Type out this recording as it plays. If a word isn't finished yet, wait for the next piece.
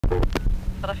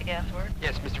Philadelphia Gas Works.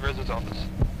 Yes, Mr. Rizzo's office.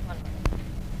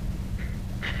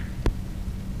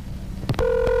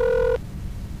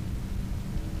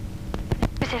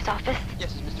 Rizzo's office?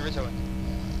 Yes, is Mr. Rizzo in?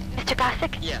 Mr.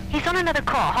 Kosich? Yeah. He's on another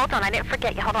call. Hold on, I didn't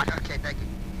forget you. Hold on. Okay, thank you.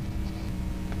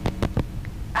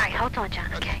 All right, hold on,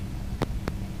 John, okay?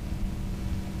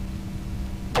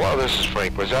 Hello, this is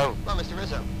Frank Rizzo. Well, Mr.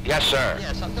 Rizzo. Yes, sir.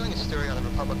 Yes, I'm doing a story on the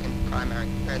Republican primary,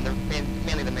 and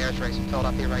mainly the mayor's race in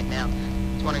Philadelphia right now.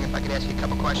 I was wondering if I could ask you a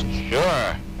couple questions.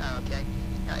 Sure. Okay.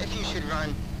 Now, if you should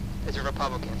run as a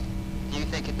Republican, do you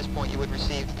think at this point you would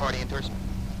receive party endorsement?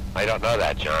 I don't know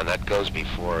that, John. That goes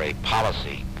before a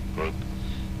policy group,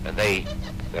 and they're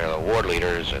the ward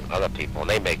leaders and other people, and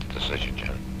they make the decision,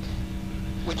 John.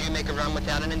 Would you make a run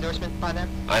without an endorsement by them?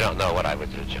 I don't know what I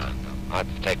would do, John. I'd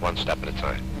take one step at a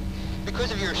time.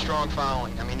 Because of your strong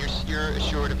following, I mean, you're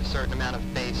assured of a certain amount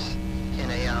of base in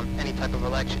any type of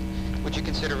election. Would you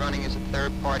consider running as a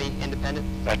third-party independent?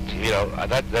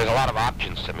 There's a lot of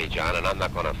options to me, John, and I'm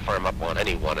not going to firm up on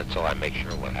any one until I make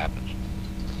sure what happens.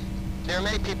 There are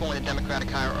many people in the Democratic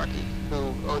hierarchy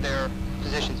who owe their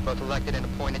positions, both elected and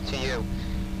appointed, to you.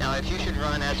 Now, if you should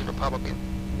run as a Republican,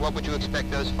 what would you expect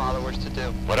those followers to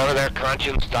do? Whatever their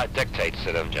conscience dictates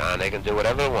to them, John, they can do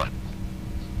whatever they want.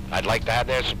 I'd like to have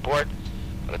their support,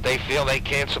 but if they feel they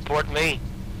can't support me,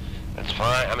 that's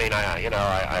fine. I mean,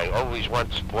 I always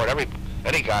want support.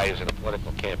 Any guy who's in a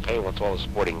political campaign wants all the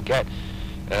support he can get.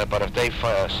 But if they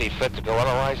see fit to go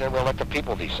otherwise, then we'll let the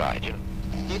people decide, you know.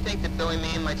 Do you think that Billy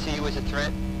Meehan might see you as a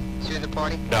threat to the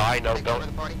party? No, I know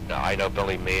I know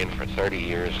Billy Meehan for 30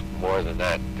 years, more than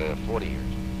that, 40 years.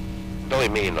 Billy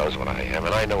Meehan knows what I am,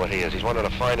 and I know what he is. He's one of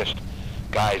the finest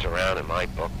guys around in my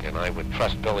book, and I would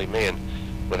trust Billy Meehan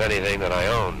with anything that I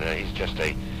own. He's just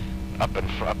a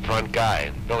up-front guy.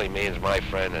 And Billy Meehan's my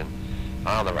friend, and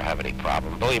I'll never have any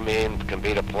problem. Billy Meehan can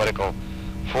be the political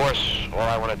force. All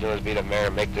I want to do is be the mayor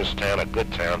and make this town a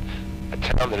good town, a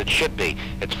town that it should be.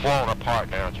 It's falling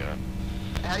apart now, John.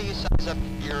 How do you size up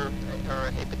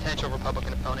a potential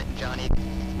Republican opponent in John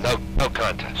Egan? No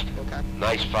contest. Okay.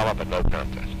 Nice fella, but no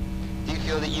contest. Do you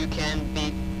feel that you can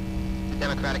beat the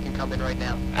Democratic incumbent right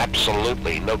now?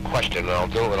 Absolutely, no question. And I'll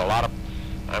do it with a lot of...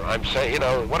 I'm saying,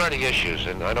 what are the issues?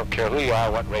 And I don't care who you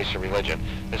are, what race or religion.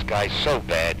 This guy's so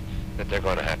bad that they're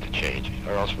going to have to change,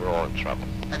 or else we're all in trouble.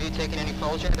 Have you taken any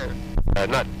polls yet, or?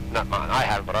 Not mine. I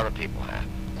haven't, but other people have.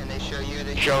 And they show you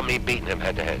that... Show me beating him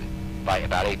head-to-head by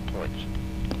about 8 points.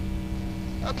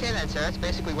 Okay then, sir. That's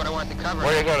basically what I wanted to cover.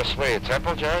 Where are you going to swing? At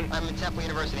Temple, John? I'm in Temple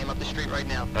University. I'm up the street right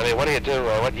now. I mean, what do you do?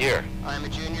 What year? I'm a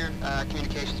junior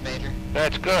communications major.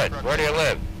 That's good. Where do you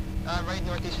live? Right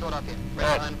northeast Philadelphia,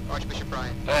 right behind Archbishop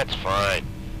Bryant. That's fine.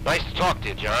 Nice to talk to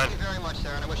you, John. Thank you very much,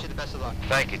 sir, and I wish you the best of luck.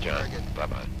 Thank you, John. Very good.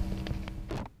 Bye-bye.